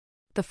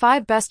The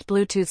 5 best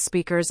Bluetooth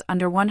speakers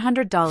under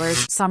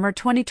 $100 summer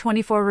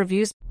 2024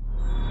 reviews.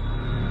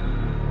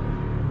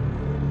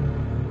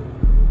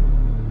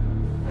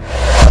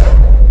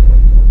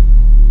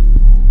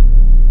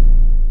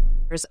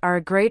 Are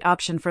a great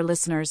option for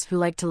listeners who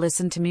like to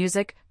listen to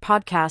music,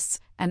 podcasts,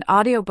 and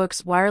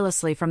audiobooks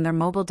wirelessly from their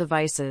mobile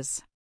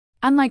devices.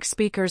 Unlike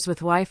speakers with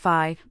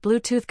Wi-Fi,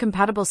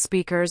 Bluetooth-compatible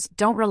speakers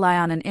don't rely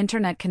on an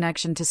internet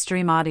connection to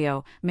stream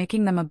audio,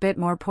 making them a bit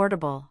more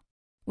portable.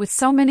 With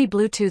so many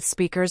Bluetooth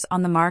speakers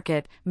on the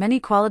market, many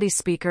quality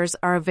speakers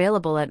are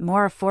available at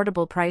more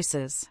affordable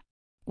prices.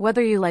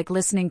 Whether you like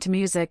listening to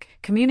music,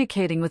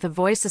 communicating with a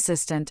voice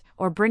assistant,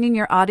 or bringing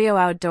your audio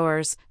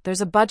outdoors,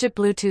 there's a budget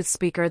Bluetooth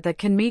speaker that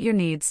can meet your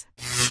needs.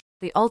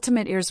 The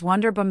Ultimate Ears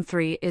Wonderboom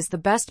 3 is the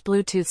best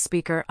Bluetooth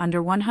speaker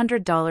under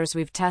 $100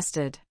 we've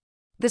tested.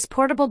 This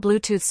portable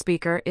Bluetooth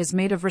speaker is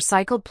made of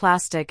recycled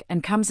plastic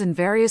and comes in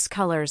various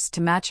colors to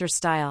match your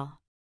style.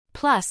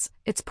 Plus,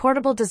 its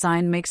portable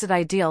design makes it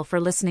ideal for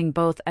listening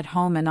both at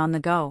home and on the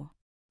go.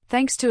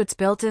 Thanks to its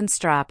built-in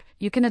strap,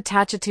 you can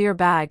attach it to your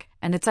bag,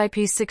 and its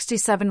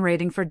IP67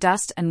 rating for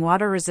dust and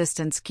water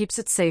resistance keeps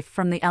it safe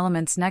from the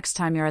elements next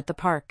time you're at the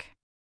park.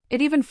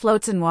 It even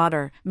floats in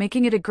water,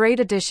 making it a great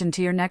addition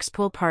to your next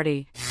pool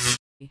party.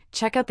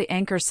 Check out the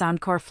Anker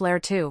Soundcore Flare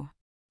 2.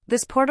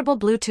 This portable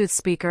Bluetooth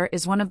speaker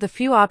is one of the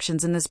few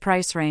options in this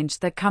price range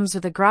that comes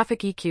with a graphic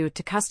EQ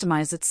to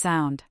customize its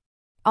sound.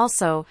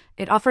 Also,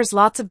 it offers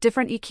lots of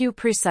different EQ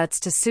presets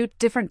to suit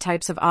different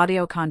types of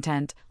audio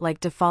content, like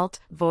default,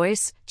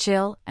 voice,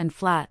 chill, and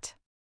flat.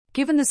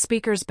 Given the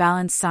speaker's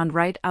balanced sound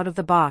right out of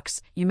the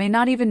box, you may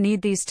not even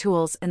need these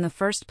tools in the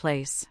first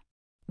place.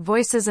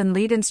 Voices and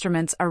lead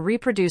instruments are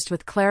reproduced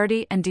with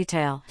clarity and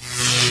detail,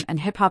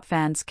 and hip-hop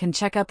fans can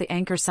check out the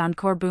Anker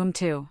Soundcore Boom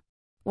 2.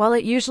 While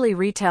it usually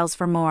retails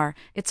for more,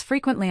 it's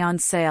frequently on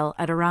sale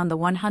at around the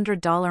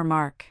 $100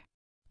 mark.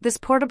 This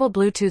portable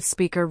Bluetooth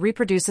speaker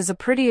reproduces a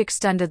pretty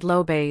extended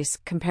low bass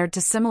compared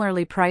to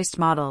similarly priced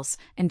models,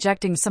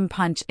 injecting some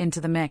punch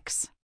into the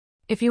mix.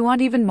 If you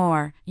want even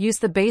more, use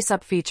the bass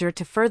up feature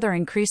to further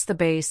increase the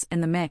bass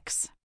in the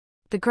mix.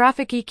 The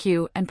graphic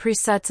EQ and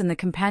presets in the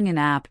companion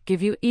app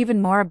give you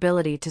even more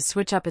ability to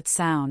switch up its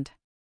sound.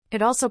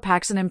 It also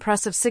packs an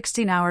impressive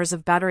 16 hours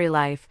of battery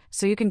life,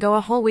 so you can go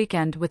a whole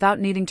weekend without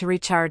needing to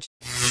recharge.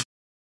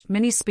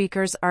 Mini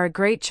speakers are a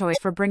great choice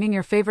for bringing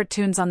your favorite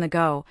tunes on the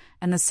go,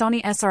 and the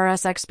Sony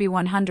SRS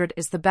XB100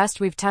 is the best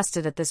we've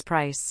tested at this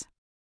price.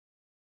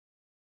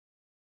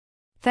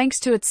 Thanks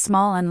to its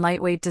small and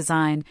lightweight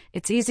design,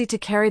 it's easy to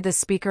carry this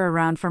speaker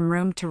around from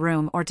room to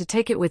room or to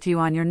take it with you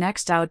on your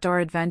next outdoor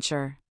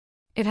adventure.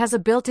 It has a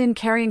built-in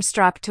carrying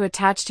strap to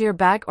attach to your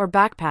bag or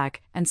backpack,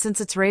 and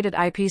since it's rated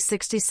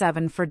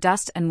IP67 for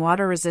dust and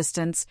water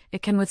resistance,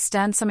 it can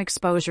withstand some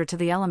exposure to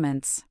the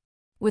elements.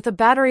 With a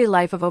battery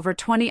life of over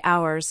 20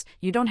 hours,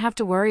 you don't have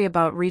to worry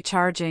about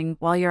recharging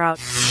while you're out.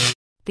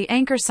 The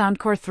Anker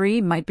Soundcore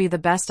 3 might be the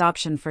best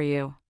option for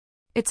you.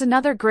 It's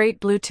another great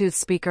Bluetooth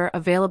speaker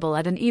available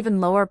at an even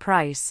lower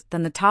price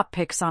than the top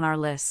picks on our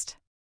list.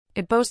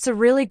 It boasts a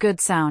really good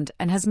sound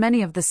and has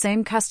many of the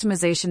same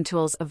customization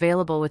tools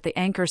available with the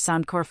Anker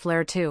Soundcore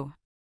Flare 2.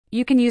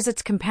 You can use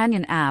its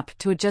companion app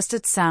to adjust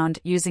its sound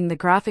using the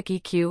graphic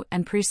EQ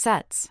and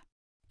presets.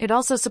 It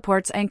also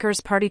supports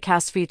Anker's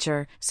PartyCast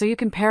feature, so you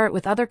can pair it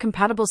with other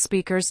compatible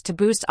speakers to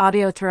boost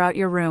audio throughout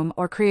your room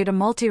or create a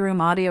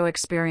multi-room audio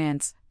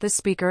experience. This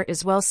speaker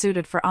is well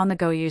suited for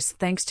on-the-go use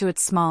thanks to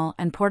its small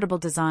and portable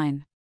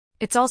design.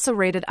 It's also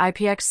rated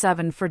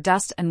IPX7 for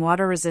dust and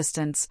water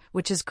resistance,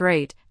 which is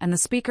great, and the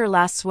speaker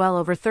lasts well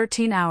over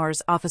 13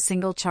 hours off a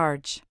single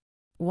charge.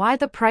 Why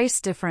the price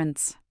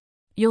difference?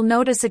 You'll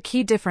notice a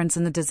key difference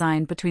in the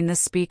design between this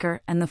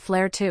speaker and the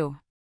Flare 2.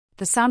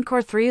 The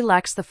Soundcore 3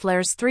 lacks the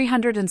Flare's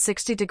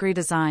 360-degree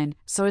design,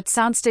 so its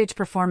soundstage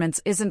performance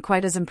isn't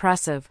quite as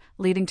impressive,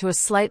 leading to a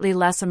slightly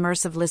less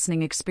immersive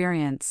listening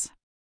experience.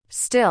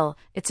 Still,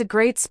 it's a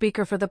great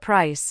speaker for the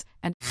price,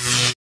 and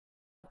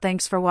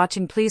thanks for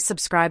watching. Please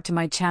subscribe to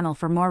my channel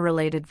for more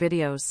related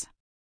videos.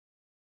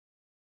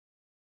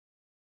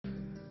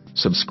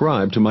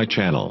 Subscribe to my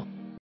channel.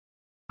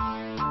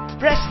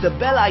 Press the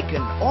bell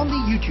icon on the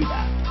YouTube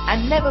app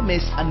and never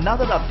miss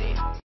another update.